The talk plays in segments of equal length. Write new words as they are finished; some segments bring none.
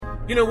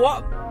you know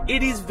what?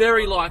 It is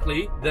very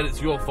likely that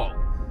it's your fault.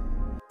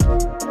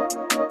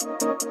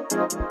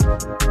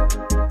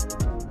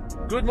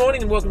 Good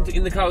morning and welcome to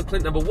In the Car with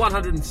Clint, number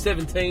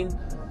 117.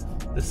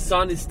 The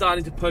sun is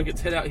starting to poke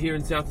its head out here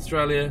in South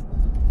Australia.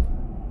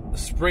 The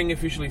spring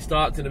officially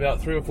starts in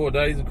about 3 or 4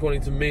 days,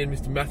 according to me and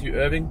Mr. Matthew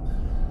Irving.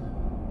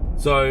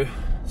 So,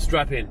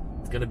 strap in.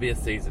 It's going to be a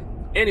season.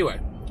 Anyway,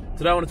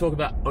 today I want to talk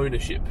about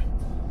ownership.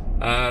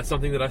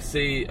 Something that I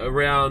see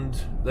around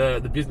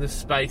the business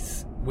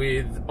space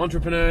with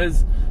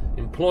entrepreneurs,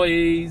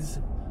 employees,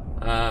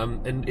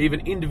 and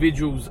even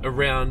individuals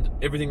around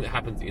everything that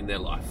happens in their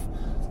life.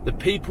 The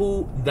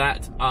people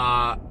that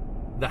are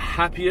the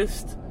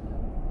happiest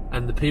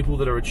and the people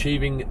that are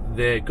achieving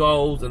their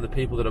goals and the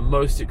people that are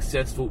most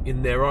successful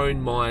in their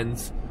own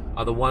minds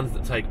are the ones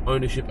that take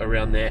ownership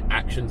around their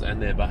actions and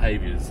their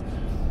behaviors.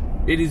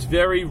 It is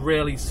very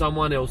rarely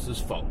someone else's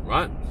fault,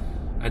 right?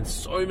 And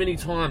so many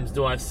times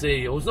do I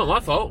see, oh, it's not my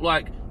fault,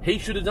 like, he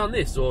should have done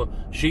this, or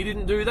she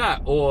didn't do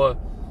that, or,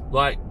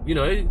 like, you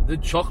know, the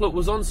chocolate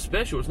was on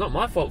special. It's not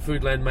my fault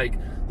Foodland make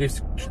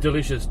this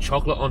delicious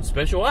chocolate on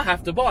special. I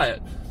have to buy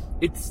it.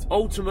 It's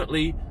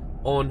ultimately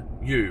on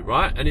you,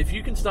 right? And if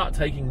you can start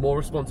taking more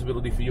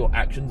responsibility for your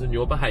actions and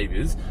your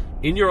behaviors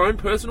in your own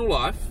personal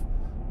life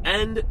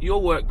and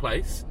your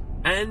workplace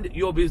and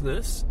your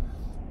business,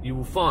 you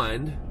will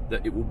find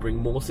that it will bring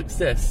more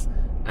success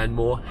and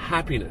more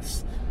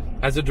happiness.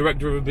 As a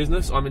director of a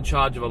business, I'm in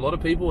charge of a lot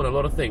of people and a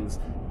lot of things.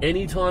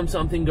 Anytime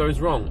something goes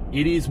wrong,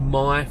 it is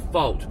my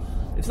fault.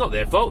 It's not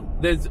their fault.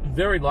 There's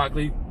very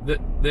likely that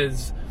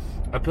there's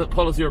a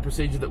policy or a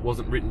procedure that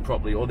wasn't written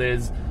properly, or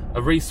there's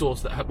a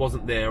resource that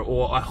wasn't there,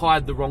 or I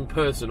hired the wrong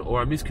person,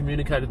 or I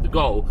miscommunicated the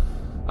goal,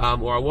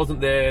 or I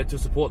wasn't there to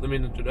support them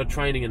in a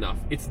training enough.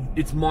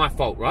 It's my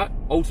fault, right?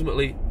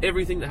 Ultimately,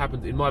 everything that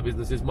happens in my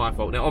business is my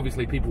fault. Now,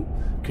 obviously, people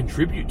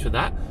contribute to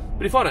that,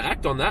 but if I don't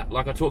act on that,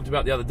 like I talked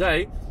about the other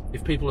day,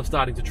 if people are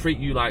starting to treat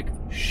you like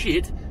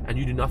shit and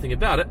you do nothing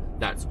about it,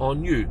 that's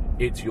on you.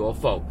 It's your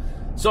fault.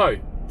 So,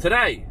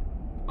 today,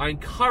 I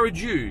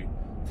encourage you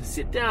to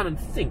sit down and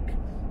think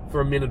for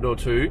a minute or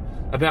two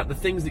about the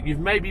things that you've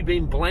maybe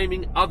been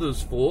blaming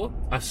others for,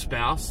 a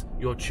spouse,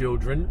 your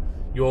children,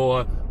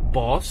 your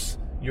boss,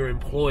 your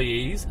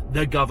employees,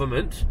 the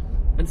government,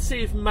 and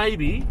see if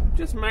maybe,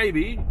 just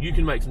maybe, you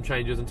can make some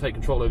changes and take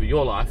control over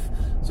your life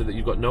so that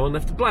you've got no one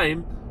left to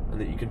blame and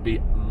that you can be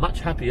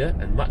much happier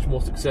and much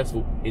more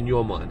successful in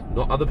your mind.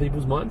 Not other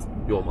people's minds,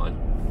 your mind.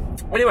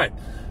 Anyway,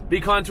 be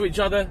kind to each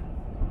other.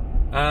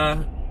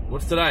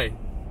 What's today?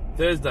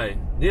 Thursday.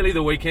 Nearly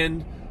the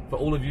weekend for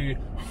all of you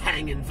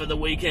hanging for the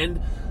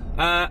weekend.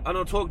 And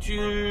I'll talk to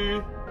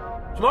you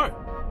tomorrow.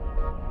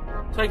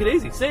 Take it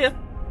easy. See ya.